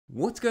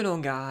What's going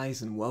on,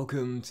 guys, and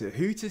welcome to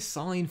Who to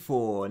Sign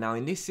For. Now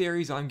in this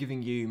series I'm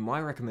giving you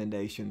my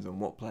recommendations on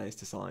what players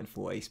to sign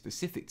for a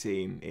specific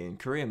team in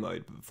career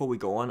mode. But before we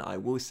go on, I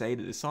will say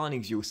that the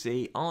signings you'll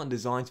see aren't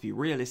designed to be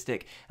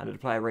realistic, and that the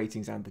player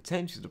ratings and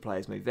potentials of the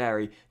players may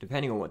vary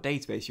depending on what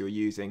database you're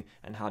using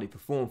and how they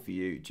perform for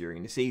you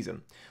during the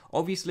season.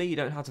 Obviously you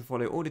don't have to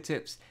follow all the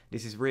tips.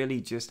 This is really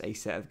just a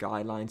set of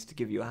guidelines to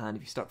give you a hand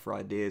if you're stuck for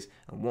ideas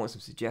and want some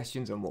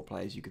suggestions on what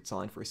players you could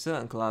sign for a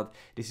certain club.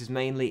 This is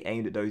mainly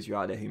aimed at those of you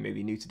out there who may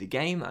be new to the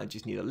game and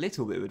just need a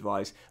little bit of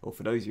advice, or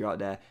for those of you out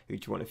there who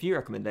just want a few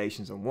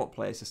recommendations on what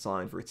players to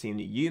sign for a team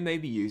that you may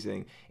be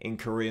using in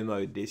career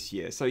mode this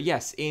year. So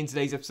yes, in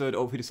today's episode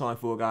of Who to Sign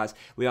For, guys,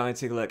 we are going to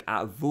take a look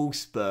at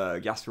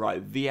Wolfsburg. That's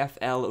right,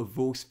 VfL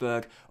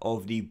Wolfsburg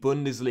of the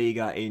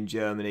Bundesliga in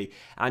Germany.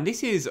 And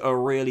this is a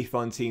really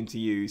fun team to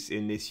use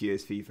in this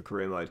year's FIFA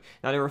Career Mode.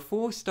 Now they're a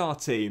 4-star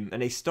team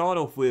and they start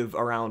off with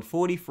around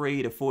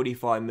 43 to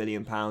 45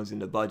 million pounds in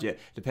the budget,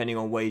 depending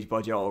on wage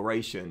budget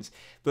alterations.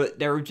 But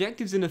their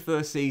objectives in the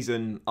first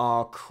season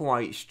are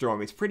quite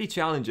strong. It's pretty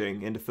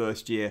challenging in the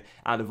first year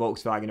at the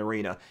Volkswagen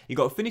Arena. You've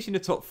got to finish in the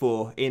top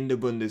 4 in the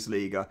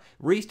Bundesliga,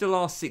 reach the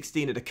last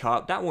 16 of the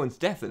Cup, that one's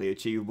definitely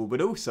achievable,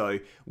 but also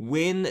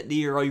win the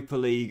Europa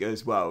League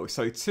as well.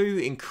 So two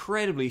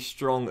incredibly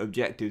strong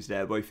objectives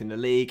there, both in the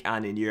league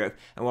and in Europe.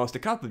 And whilst the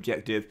Cup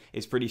objective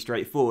is pretty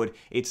straightforward,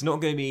 it's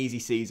not going to be an easy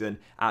season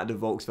at the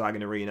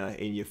Volkswagen Arena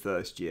in your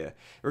first year.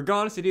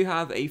 Regardless, they do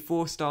have a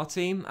 4-star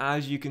team.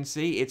 As you can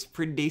see, it's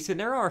pretty decent.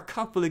 There are a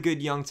couple of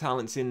good young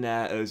talents in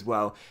there as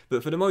well,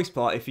 but for the most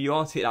part, if you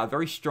are to hit that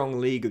very strong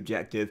league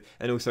objective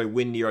and also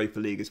win the Europa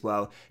League as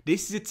well,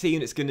 this is a team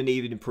that's going to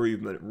need an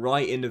improvement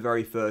right in the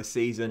very first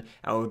season.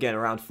 And again,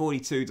 around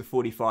 42 to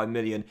 45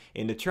 million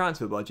in the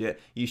transfer budget,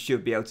 you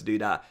should be able to do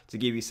that to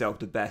give yourself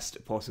the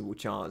best possible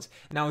chance.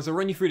 Now, as I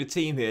run you through the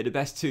team here, the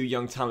best two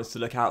young talents to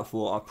look out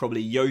for are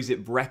probably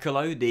Josip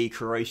Brekalo, the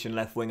Croatian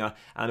left winger,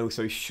 and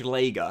also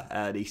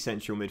Schläger, the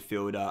central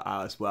midfielder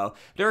as well.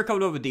 There are a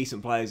couple of other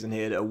decent players in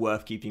here that are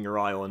worth keeping your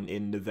eye on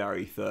in the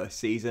very first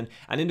season.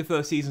 And in the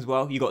first season as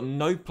well, you got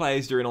no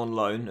players that are in on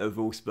loan of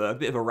Wolfsburg, a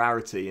bit of a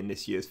rarity in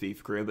this year's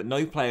FIFA career, but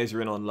no players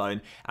are in on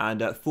loan,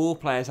 and 4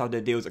 players have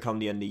their deals that come at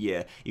the end of the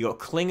year. You got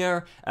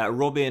Klinger,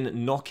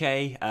 Robin,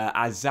 Noke,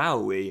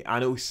 Azawi,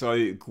 and also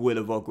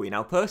Guilavogui.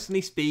 Now,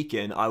 personally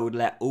speaking, I would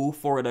let all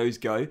 4 of those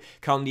go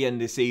come the end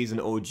of the season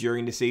or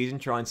during the season,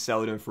 try and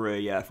sell them for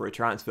a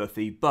transfer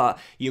fee, but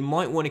you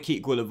might want to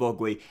keep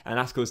Guilavogui, and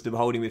that's because the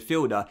holding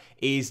midfielder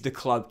is the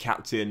club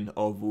captain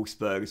of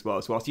Wolfsburg as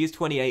well. So whilst he is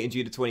 28 and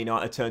due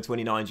to turn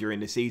 29 during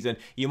the season,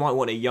 you might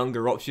want a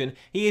younger option.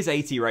 He is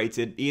 80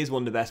 rated, he is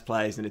one of the best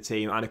players in the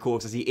team, and of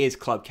course, as he is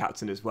club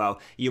captain as well,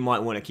 you might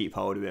want to keep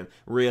hold of him.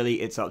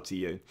 Really, it's up to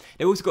you.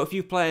 They've also got a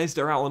few players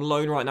that are out on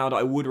loan right now that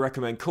I would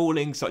recommend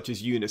calling, such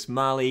as Yunus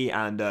Mali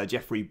and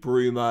Jeffrey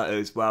Bruma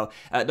as well.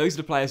 Those are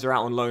the players that are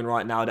out on loan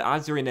right now that,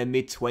 as they're in their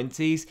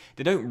mid-20s,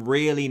 they don't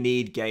really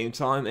need game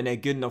time, and they're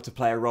good enough to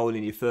play a role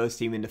in your first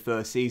team in the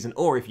first season,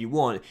 or if you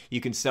want,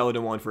 you can sell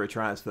them on for a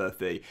transfer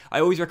fee. I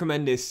always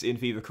recommend this in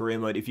FIFA Career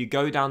Mode. If you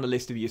go down the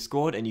list of your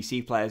squad and you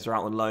see players that are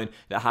out on loan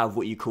that have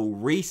what you call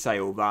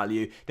resale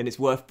value, then it's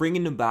worth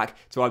bringing them back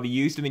to either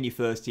use them in your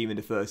first team in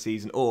the first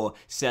season or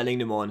selling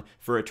them on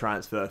for a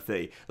transfer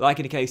fee. Like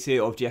in the case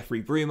here of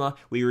Jeffrey Bruma,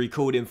 we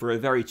recalled him for a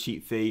very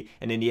cheap fee,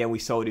 and in the end we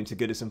sold him to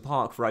Goodison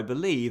Park for, I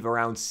believe,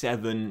 around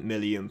 £7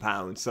 million.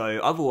 So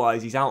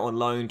otherwise, he's out on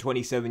loan,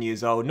 27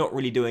 years old, not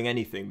really doing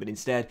anything, but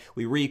instead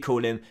we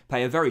recall him,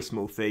 pay a very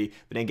small fee,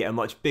 but then get a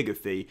much bigger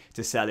fee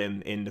to sell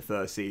him in the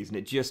first season.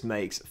 It just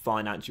makes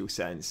financial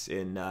sense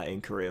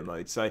in career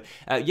mode. So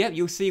yeah,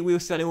 you'll see we were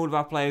selling all of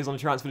our players on the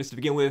transfer list to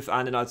begin with,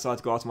 and then I decided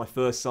to go after my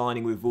first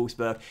signing with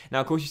Wolfsburg.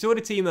 Now, of course, you saw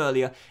the team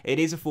earlier. It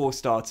is a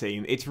 4-star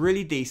team. It's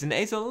really decent.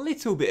 There's a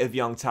little bit of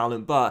young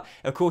talent, but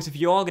of course, if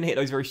you are going to hit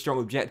those very strong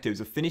objectives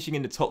of finishing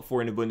in the top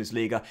 4 in the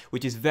Bundesliga,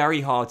 which is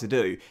very hard to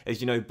do,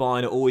 as you know,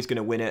 Bayern are always going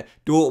to win it,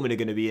 Dortmund are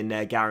going to be in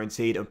there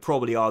guaranteed, and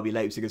probably RB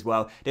Leipzig as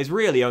well. There's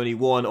really only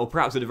 1, or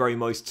perhaps at the very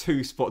most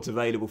 2 spots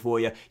available for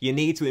you. You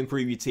need to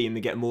improve your team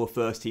and get more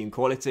first team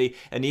quality,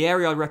 and the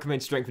area I'd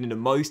recommend strengthening the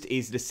most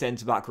is the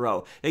centre-back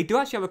role. They do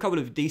actually have a couple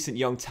of decent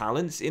young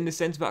talents in the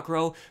centre-back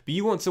role, but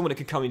you want someone that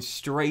can come in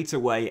straight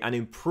away and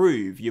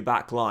improve your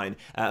back line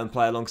and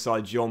play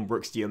alongside John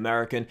Brooks, the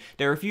American.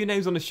 There are a few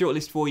names on the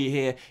shortlist for you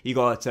here. You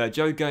got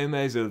Joe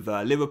Gomez of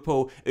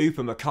Liverpool,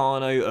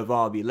 Upamecano of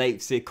RB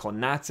Leipzig,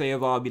 Konate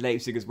of RB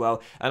Leipzig as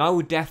well, and I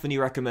would definitely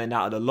recommend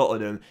out of a lot of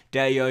them,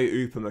 Deo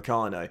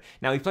Upamecano.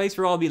 Now, he plays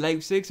for RB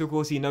Leipzig, so of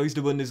course he knows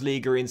the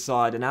Bundesliga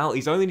inside and out.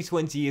 He's only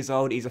 20 years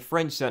old, he's a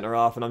French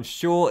centre-half, and I'm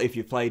sure if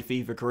you've played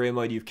FIFA Career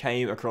Mode, you've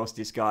came across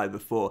this guy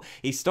before.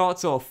 He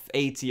starts off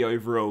 80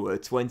 overall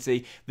at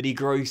 20, but he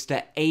grows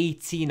to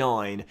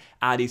 89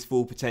 at his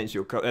full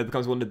potential.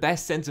 Becomes one of the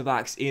best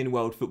centre-backs in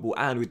world football,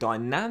 and with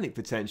dynamic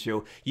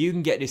potential, you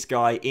can get this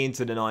guy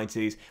into the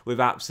 90s with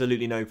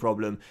absolutely no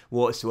problem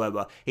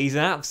whatsoever. He's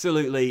an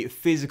absolutely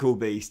physical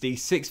beast.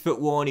 He's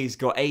 6'1", he's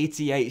got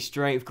 88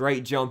 strength,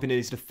 great jumping, and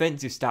his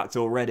defensive stats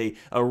already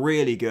are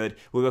really good,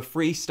 with a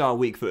 3-star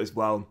weak foot as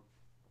well.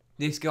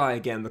 This guy,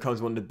 again,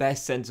 becomes one of the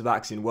best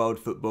centre-backs in world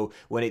football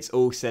when it's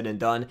all said and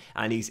done,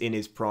 and he's in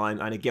his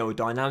prime. And again, with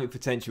dynamic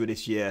potential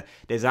this year,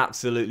 there's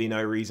absolutely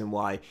no reason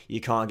why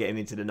you can't get him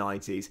into the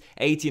 90s.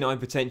 89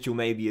 potential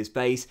maybe as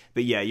base,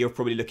 but yeah, you're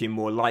probably looking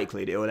more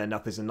likely that it will end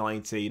up as a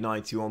 90,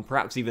 91,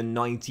 perhaps even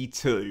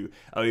 92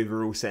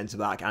 overall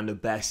centre-back, and the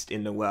best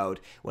in the world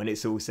when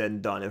it's all said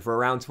and done. And for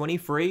around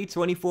 23,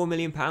 24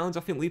 million pounds, I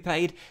think we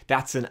paid,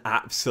 that's an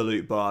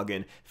absolute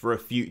bargain for a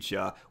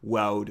future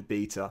world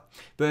beater.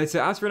 But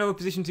as for another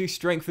position to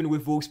strengthen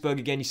with Wolfsburg,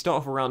 again, you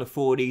start off around the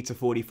 40 to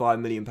 45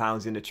 million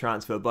pounds in the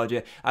transfer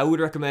budget. I would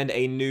recommend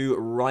a new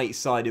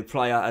right-sided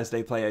player as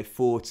they play a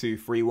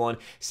 4-2-3-1.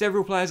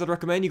 Several players I'd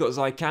recommend. You've got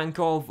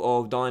Zykankov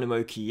of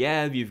Dynamo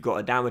Kiev. You've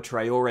got Adama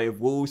Traore of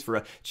Wolves for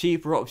a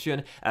cheaper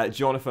option.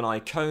 Jonathan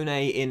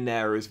Icone in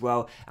there as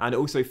well. And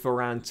also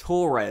Ferran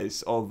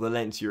Torres of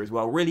Valencia as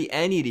well. Really,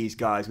 any of these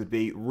guys would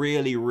be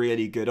really,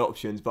 really good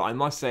options. But I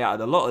must say, out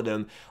of a lot of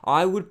them,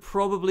 I would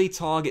probably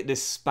target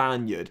this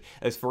Spaniard,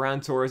 as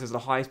Ferran Torres has the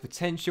highest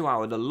potential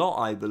out of the lot,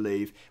 I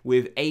believe,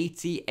 with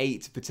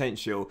 88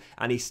 potential,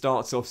 and he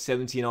starts off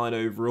 79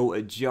 overall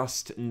at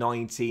just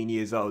 19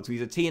 years old. So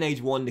he's a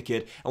teenage wonder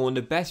kid, and one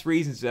of the best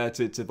reasons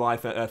to buy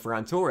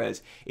Ferran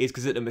Torres is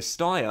because at the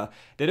Mestalla,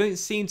 they don't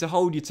seem to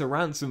hold you to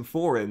ransom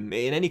for him.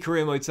 In any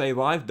career mode save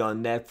I've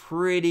done, they're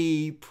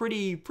pretty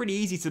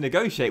easy to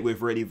negotiate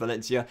with, really,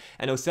 Valencia,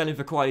 and they'll sell him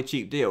for quite a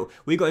cheap deal.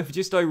 We got him for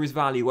just over his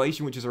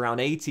valuation, which is around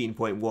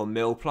 18.1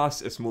 mil,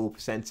 plus a small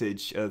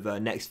percentage of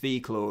next fee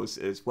clause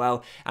as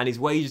well. And his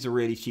wages are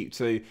really cheap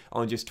too,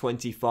 on just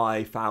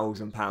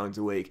 £25,000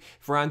 a week.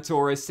 Ferran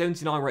Torres,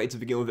 79 rated to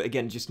begin with,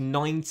 again, just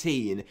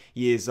 19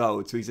 years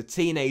old. So he's a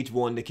teenage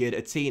wonder kid,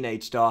 a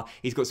teenage star.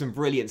 He's got some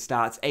brilliant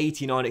stats.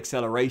 89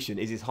 acceleration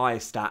is his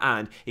highest stat,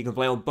 and he can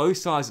play on both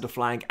sides of the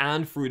flank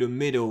and through the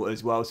middle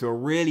as well. So a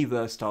really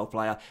versatile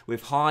player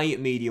with high,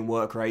 medium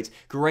work rates,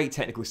 great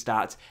technical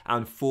stats,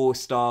 and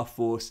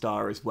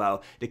 4-star as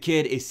well. The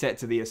kid is set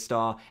to be a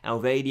star, and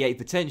with 88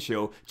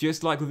 potential,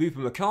 just like with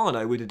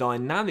Upamecano, with the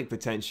dynamic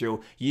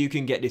potential, you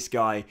can get this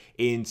guy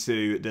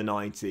into the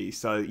 90s.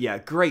 So yeah,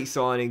 great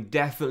signing,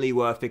 definitely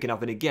worth picking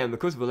up. And again,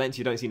 because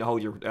Valencia don't seem to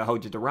hold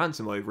you to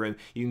ransom over him,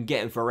 you can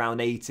get him for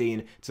around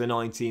 18 to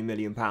 19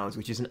 million pounds,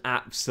 which is an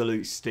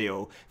absolute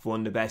steal for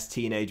one of the best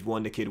teenage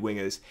wonder kid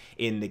wingers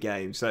in the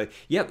game. So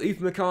yep,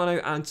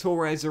 Upamecano and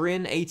Torres are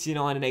in,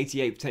 89 and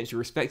 88 potential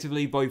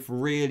respectively, both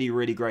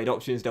really great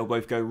options. They'll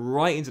both go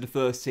right into the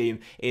first team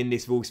in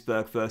this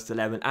Wolfsburg first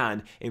 11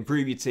 and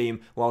improve your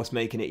team whilst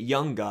making it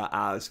younger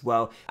as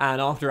well.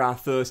 And after our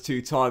first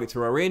two targets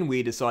were in,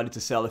 we decided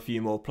to sell a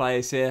few more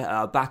players here.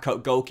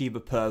 Backup goalkeeper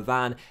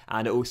Pervan,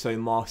 and also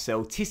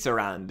Marcel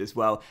Tisserand as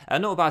well.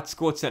 Not a bad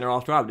squad centre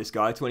after all, this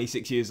guy,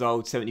 26 years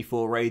old,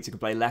 74 rated, can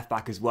play left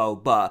back as well,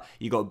 but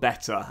you got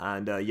better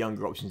and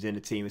younger options in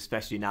the team,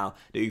 especially now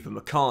that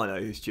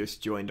Upamecano has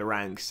just joined the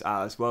ranks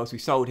as well. So we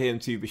sold him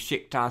to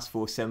Besiktas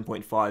for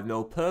 7.5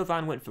 mil.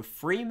 Pervan went for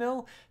 3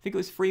 mil. I think it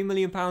was £3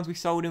 million we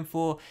sold him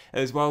for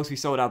as well. So we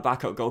sold our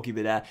backup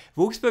goalkeeper there.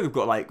 Wolfsburg have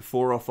got like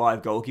 4 or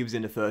 5 goalkeepers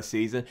in the first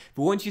season,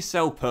 but once you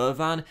sell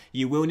Pervan,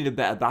 you will need a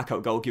better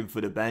backup goalkeeper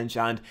for the bench,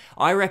 and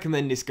I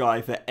recommend this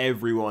guy for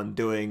everyone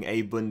doing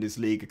a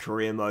Bundesliga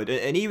career mode.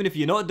 And even if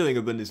you're not doing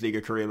a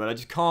Bundesliga career mode, I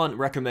just can't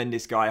recommend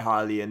this guy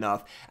highly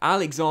enough.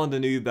 Alexander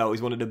Nubel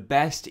is one of the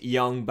best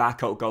young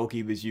backup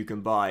goalkeepers you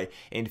can buy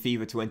in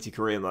FIFA 20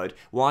 career mode.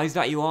 Why is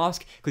that, you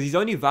ask? Because he's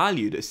only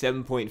valued at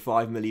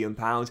 £7.5 million,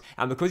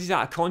 and because he's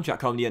out of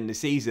contract come the end of the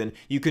season,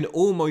 you can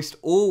almost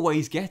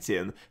always get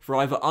him for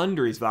either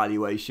under his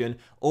valuation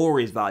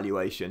or his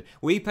valuation.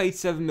 We paid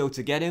 7 mil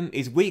to get him.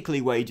 His weekly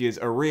wages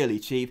are really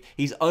cheap.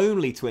 He's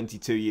only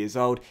 22 years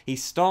old. He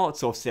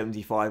starts off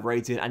 75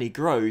 rated and he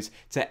grows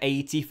to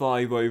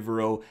 85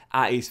 overall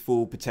at his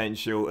full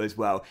potential as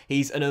well.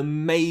 He's an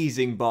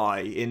amazing buy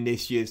in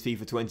this year's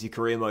FIFA 20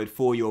 career mode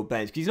for your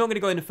bench, because he's not going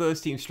to go in the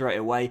first team straight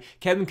away.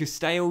 Kevin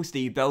Castells,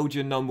 the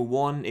Belgian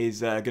 #1,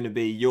 is going to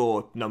be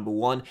your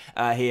 #1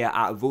 here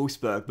at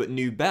Wolfsburg, but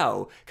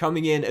Nubel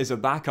coming in as a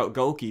backup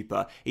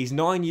goalkeeper. He's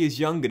 9 years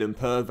younger than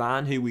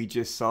Pervan, who we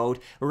just sold.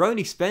 We're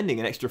only spending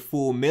an extra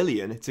 4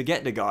 million to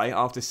get the guy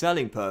after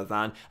selling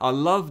Pervan. I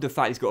love the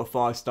fact he's got a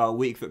 5-star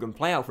weak foot, can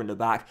play out from the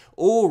back.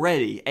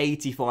 Already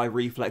 85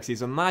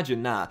 reflexes.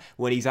 Imagine that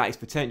when he's at his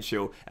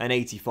potential, and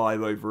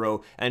 85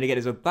 overall. And again,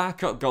 as a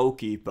backup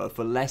goalkeeper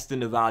for less than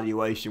the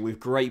valuation with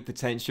great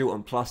potential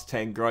and plus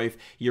 10 growth,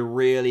 you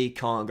really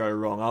can't go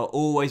wrong. I'll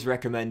always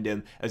recommend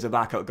him as a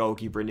backup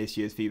goalkeeper in this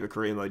year's FIFA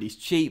career mode. He's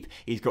cheap,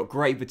 he's got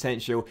great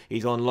potential,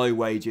 he's on low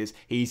wages,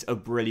 he's a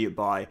brilliant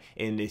buy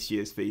in this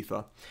year's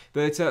FIFA.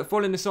 But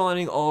following the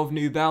signing of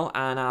Nubel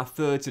and our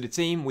third to the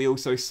team, we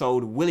also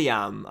sold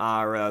William,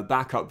 our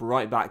backup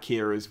right back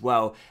here as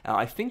well.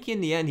 I think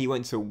in the end he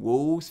went to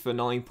Wolves for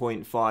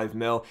 9.5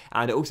 mil,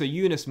 and also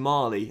Yunus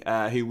Marley,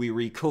 who we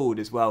recalled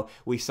as well.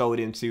 We sold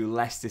him to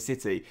Leicester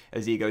City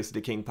as he goes to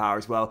the King Power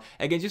as well.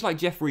 Again, just like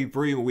Jeffrey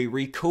Broom, we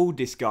recalled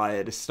this guy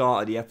at the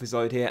start of the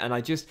episode here, and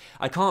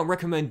I can't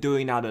recommend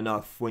doing that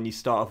enough when you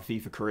start off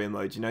FIFA career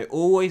mode. You know,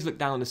 always look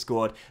down the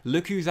squad,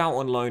 look who's out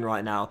on loan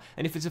right now,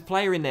 and if it's a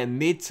player in their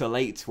mid to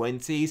late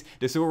 20s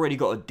that's already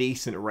got a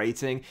decent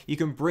rating. You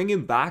can bring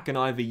him back and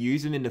either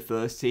use him in the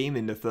first team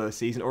in the first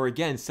season, or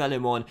again sell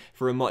him on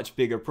for a much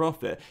bigger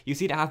profit. You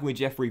see that happen with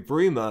Jeffrey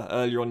Bruma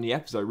earlier on in the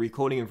episode,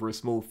 recalling him for a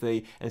small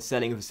fee and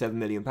selling him for £7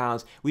 million.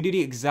 We do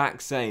the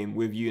exact same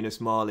with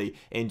Yunus Marley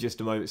in just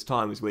a moment's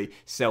time as we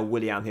sell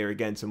William here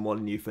again to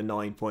Molineux for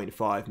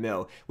 9.5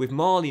 mil. With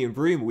Marley and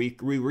Bruma,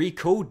 we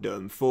recalled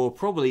them for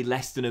probably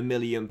less than £1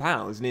 million,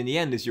 and in the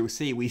end, as you'll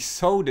see, we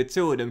sold the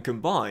two of them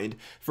combined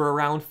for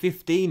around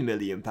 £15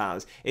 million.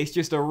 It's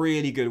just a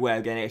really good way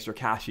of getting extra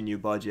cash in your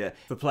budget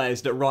for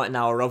players that right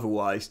now are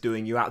otherwise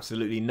doing you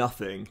absolutely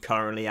nothing,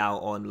 currently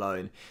out on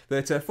loan.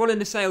 But following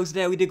the sales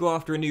there, we did go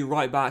after a new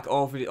right back.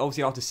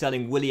 Obviously, after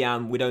selling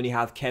William, we'd only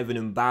have Kevin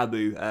and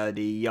Babu,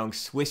 the young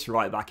Swiss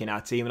right back in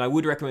our team, and I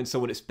would recommend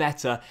someone that's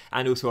better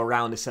and also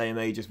around the same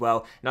age as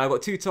well. Now, I've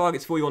got two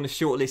targets for you on the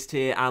shortlist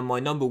here, and my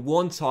number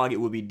one target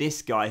would be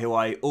this guy, who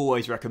I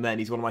always recommend.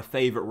 He's one of my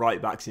favourite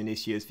right backs in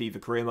this year's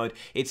FIFA Career Mode.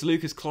 It's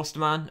Lucas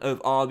Klosterman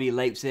of RB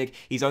Leipzig.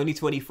 He's only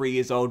 23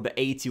 years old, but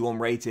 81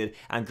 rated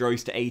and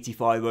grows to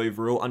 85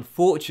 overall.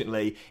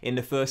 Unfortunately, in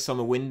the first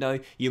summer window,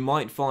 you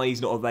might find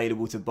he's not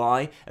available to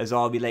buy, as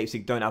RB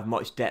Leipzig don't have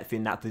much depth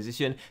in that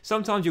position.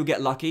 Sometimes you'll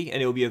get lucky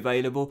and he'll be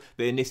available,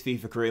 but in this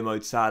FIFA Career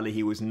Mode, sadly,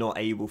 he was not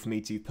able for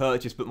me to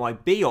purchase. But my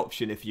B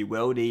option, if you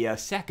will, the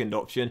second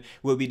option,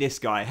 will be this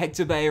guy,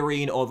 Hector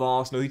Bellerin of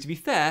Arsenal, who, to be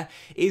fair,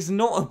 is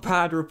not a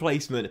bad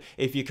replacement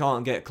if you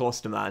can't get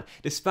Klosterman.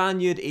 The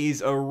Spaniard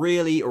is a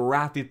really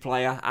rapid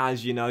player,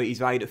 as you know. He's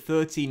valued at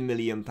 £13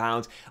 million.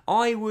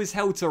 I was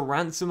held to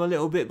ransom a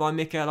little bit by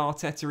Mikel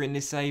Arteta in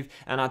this save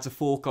and had to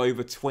fork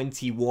over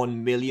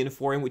 21 million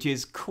for him, which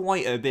is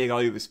quite a big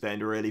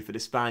overspend really for the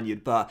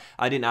Spaniard, but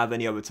I didn't have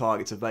any other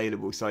targets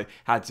available, so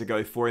had to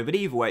go for him. But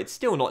either way, it's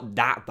still not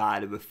that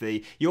bad of a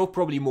fee. You're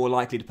probably more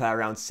likely to pay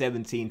around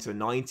 17 to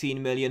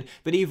 19 million,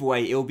 but either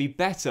way, it'll be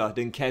better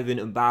than Kevin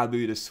and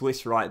Babu, the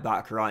Swiss right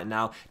back right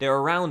now. They're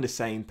around the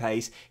same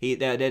pace.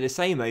 They're the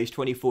same age,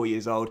 24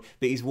 years old,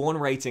 but he's one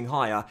rating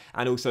higher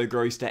and also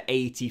grows to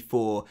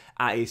 84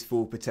 at his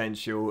full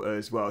potential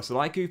as well. So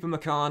like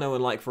Upamecano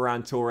and like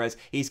Ferran Torres,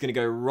 he's going to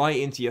go right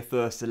into your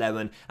first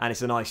 11, and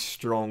it's a nice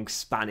strong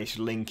Spanish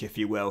link, if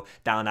you will,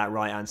 down that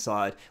right hand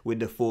side with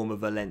the former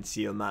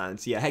Valencia man.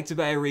 So yeah, Hector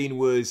Bellerin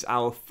was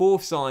our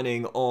fourth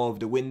signing of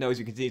the window as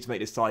we continue to make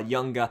this side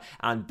younger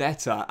and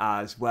better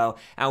as well.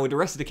 And with the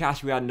rest of the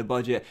cash we had in the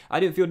budget, I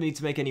didn't feel the need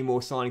to make any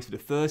more signings for the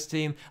first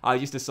team. I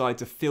just decided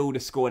to fill the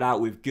squad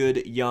out with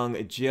good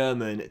young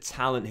German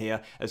talent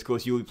here, as of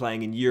course you'll be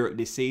playing in Europe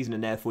this season,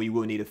 and therefore you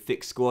will need a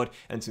fixed squad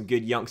and some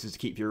good youngsters to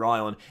keep your eye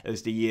on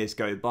as the years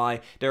go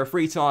by. There are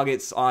 3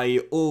 targets I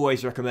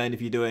always recommend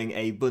if you're doing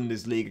a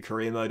Bundesliga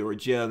career mode or a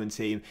German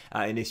team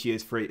in this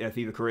year's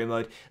FIFA Career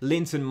Mode.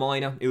 Linton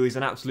Miner, who is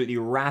an absolutely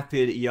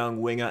rapid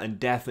young winger and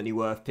definitely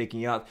worth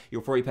picking up.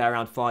 You'll probably pay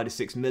around 5 to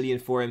 6 million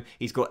for him.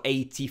 He's got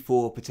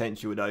 84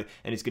 potential though,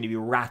 and it's going to be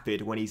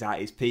rapid when he's at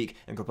his peak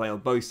and can play on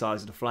both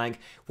sides of the flank.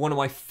 One of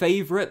my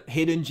favourite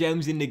hidden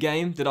gems in the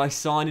game that I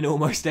sign in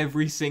almost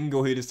every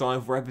single Who to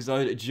Sign For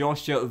episode,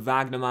 Joshua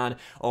Wagnerman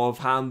of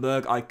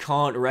Hamburg. I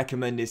can't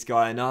recommend this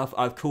guy enough.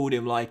 I've called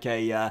him like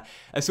a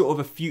sort of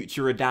a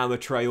future Adama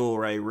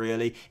Traore,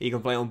 really. He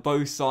can play on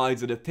both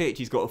sides of the pitch.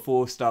 He's got a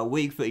 4-star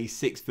weak foot. He's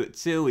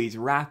 6'2". He's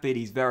rapid.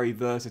 He's very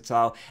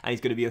versatile, and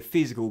he's going to be a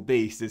physical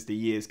beast as the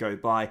years go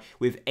by,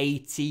 with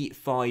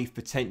 85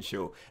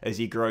 potential as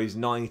he grows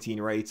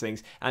 19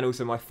 ratings. And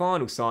also my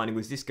final signing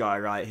was this guy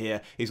right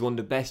here. He's one of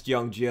the best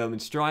young German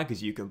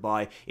strikers you can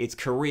buy. It's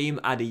Karim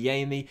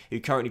Adeyemi, who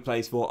currently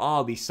plays for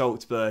RB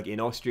Salzburg in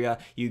Austria.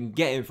 You can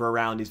get him for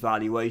around his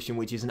valuation,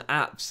 which is an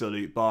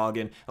absolute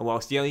bargain. And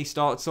whilst he only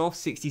starts off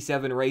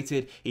 67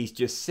 rated, he's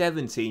just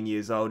 17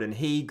 years old, and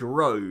he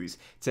grows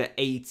to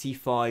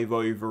 85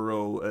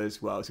 overall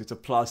as well. So it's a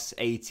plus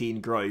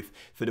 18 growth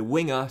for the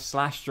winger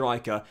slash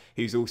striker,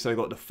 who's also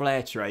got the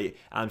flair trait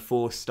and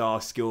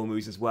 4-star skill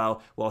moves as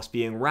well, whilst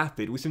being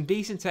rapid with some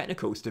decent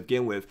technicals to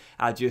begin with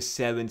at just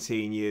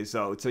 17 years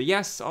old. So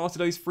yes, after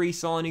those 3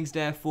 signings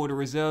there for the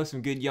reserve,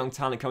 some good young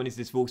talent coming into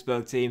this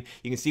Wolfsburg team,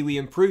 you can see we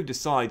improved the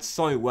side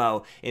so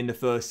well in the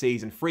first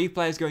season. 3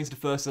 players going to the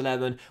first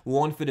 11,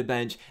 1 for the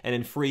bench, and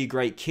then 3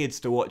 great kids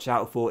to watch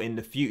out for in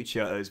the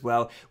future as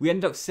well. We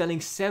ended up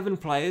selling 7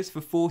 players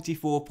for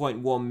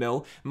 44.1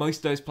 mil. Most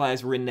of those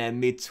players were in their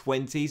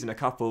mid-20s and a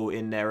couple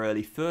in their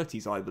early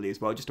 30s, I believe,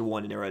 as well. Just a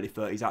 1 in their early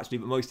 30s, actually,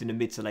 but most in the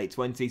mid to late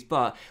 20s.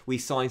 But we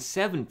signed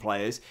 7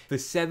 players for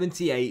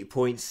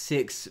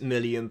 £78.6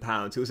 million.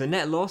 It was a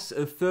net loss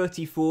of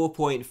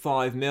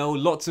 34.5 mil.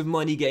 Lots of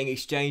money getting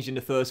exchanged in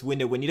the first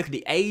window. When you look at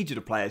the age of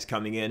the players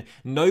coming in,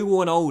 no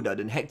one older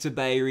than Hector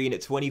Bellerin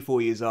at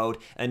 24 years old,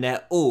 and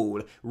they're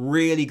all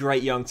really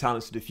great young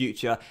talents for the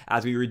future,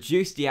 as we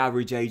reduced the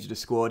average age of the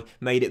squad,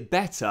 made it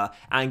better,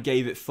 and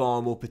gave it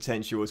far more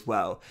potential as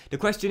well. The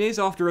question is,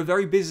 after a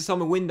very busy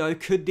summer window,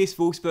 could this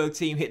Wolfsburg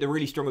team hit the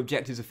really strong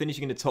objectives of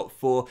finishing in the top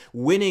 4,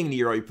 winning the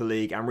Europa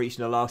League and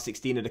reaching the last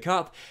 16 of the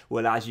Cup?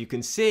 Well, as you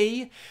can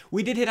see,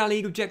 we did hit our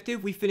league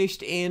objective. We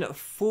finished in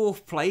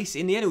 4th place.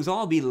 In the end, it was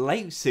RB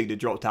Leipzig that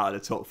dropped out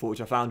of the top for, which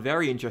I found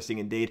very interesting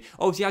indeed.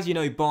 Obviously, as you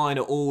know, Bayern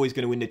are always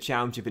going to win the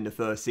championship in the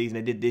first season.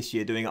 They did this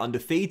year, doing it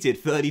undefeated,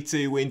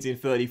 32 wins in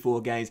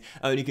 34 games,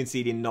 only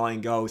conceding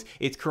 9 goals.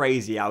 It's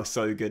crazy how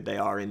so good they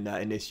are in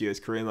this year's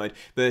career mode.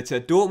 But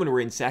Dortmund were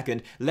in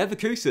second.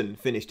 Leverkusen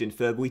finished in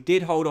third. We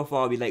did hold off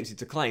RB Leipzig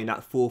to claim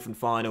that fourth and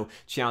final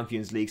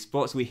Champions League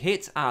spot. So we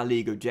hit our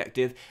league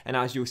objective, and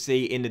as you'll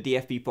see in the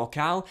DFB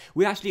Pokal,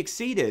 we actually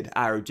exceeded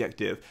our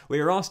objective.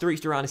 We were asked to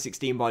reach the round of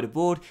 16 by the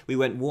board. We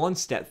went one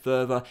step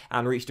further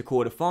and reached the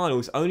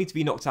quarterfinals, only to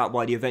be knocked out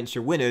by the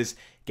eventual winners.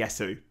 Guess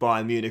who?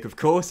 Bayern Munich, of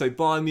course. So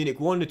Bayern Munich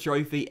won the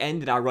trophy,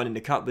 ended our run in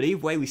the cup, but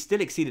either way, we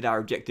still exceeded our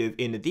objective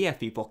in the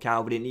DFB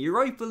Pokal, but in the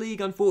Europa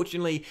League,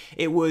 unfortunately,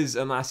 it was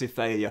a massive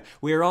failure.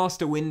 We were asked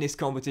to win this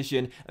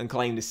competition and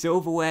claim the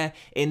silverware.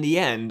 In the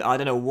end, I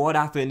don't know what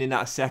happened in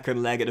that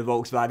second leg at the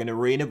Volkswagen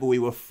Arena, but we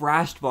were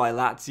thrashed by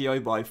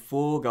Lazio by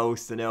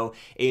 4-0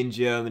 in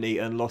Germany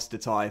and lost the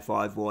tie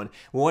 5-1.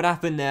 What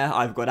happened there?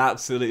 I've got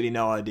absolutely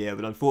no idea,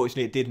 but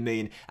unfortunately, it did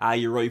mean our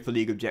Europa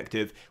League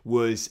objective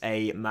was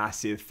a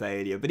massive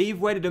failure. But either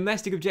way, the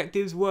domestic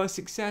objectives were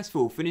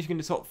successful, finishing in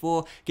the top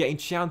 4, getting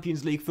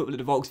Champions League football at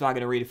the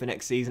Volkswagen Arena for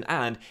next season,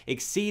 and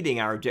exceeding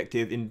our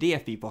objective in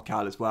DFB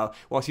Pokal as well.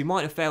 Whilst we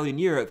might have failed in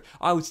Europe,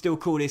 I would still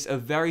call this a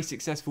very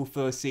successful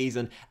first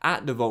season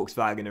at the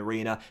Volkswagen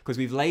Arena, because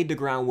we've laid the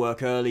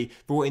groundwork early,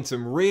 brought in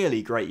some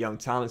really great young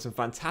talent, some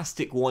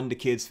fantastic wonder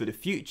kids for the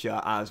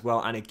future as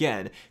well, and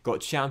again,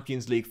 got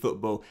Champions League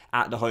football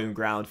at the home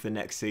ground for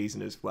next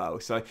season as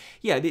well. So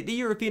yeah, the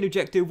European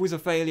objective was a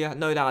failure,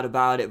 no doubt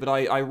about it, but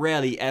I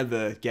rarely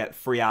ever get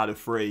 3 out of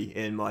 3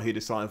 in my Who to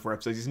Sign For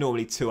episodes. It's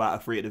normally 2 out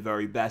of 3 at the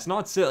very best, and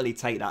I'd certainly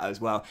take that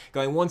as well.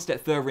 Going one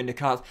step further in the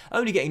cup,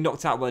 only getting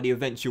knocked out by the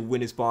eventual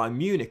winners Bayern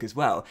Munich as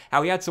well.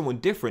 How we had someone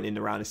different in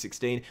the round of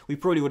 16, we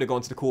probably would have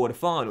gone to the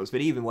quarterfinals, but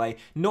either way,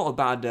 not a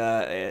bad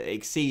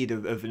exceed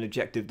of an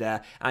objective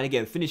there. And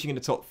again, finishing in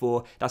the top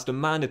 4, that's the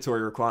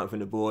mandatory requirement from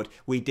the board.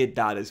 We did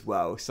that as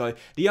well. So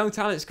the young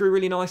talents grew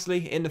really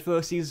nicely in the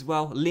first season as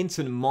well.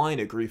 Linton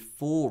Miner grew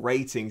 4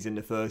 ratings in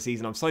the first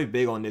season. I'm so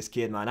big on this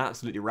kid, man.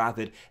 Absolutely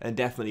rapid and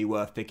definitely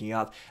worth picking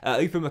up.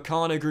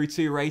 Upamecano grew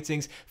 2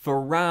 ratings.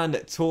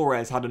 Ferran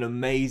Torres had an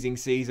amazing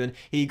season.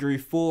 He grew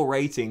 4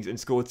 ratings and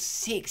scored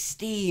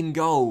 16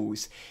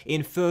 goals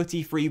in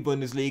 33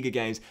 Bundesliga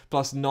games,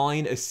 plus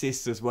 9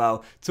 assists as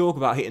well. Talk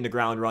about hitting the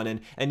ground running.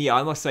 And yeah,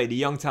 I must say, the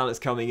young talents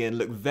coming in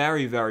look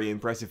very, very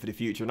impressive for the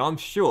future. And I'm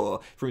sure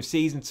from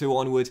season 2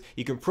 onwards,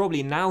 you can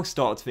probably now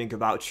start to think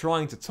about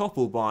trying to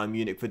topple Bayern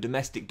Munich for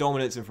domestic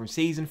dominance. And from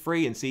season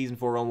 3 and season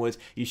 4 onwards,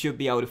 you should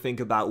be able to think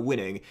about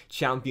winning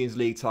Champions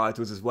League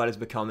titles as well as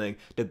becoming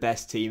the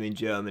best team in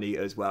Germany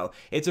as well.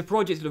 It's a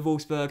project at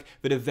Wolfsburg,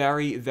 but a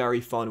very,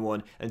 very fun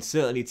one, and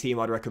certainly a team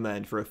I'd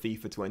recommend for a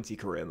FIFA 20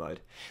 career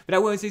mode. But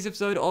that was this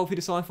episode of Who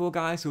to Sign For,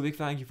 guys. So a big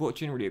thank you for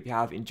watching. Really hope you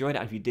have enjoyed it,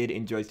 and if you did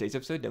enjoy today's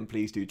episode, then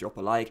please do drop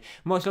a like.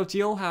 Much love to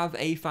you all. Have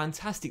a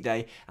fantastic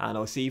day, and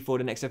I'll see you for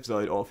the next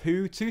episode of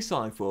Who to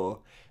Sign For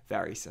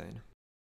very soon.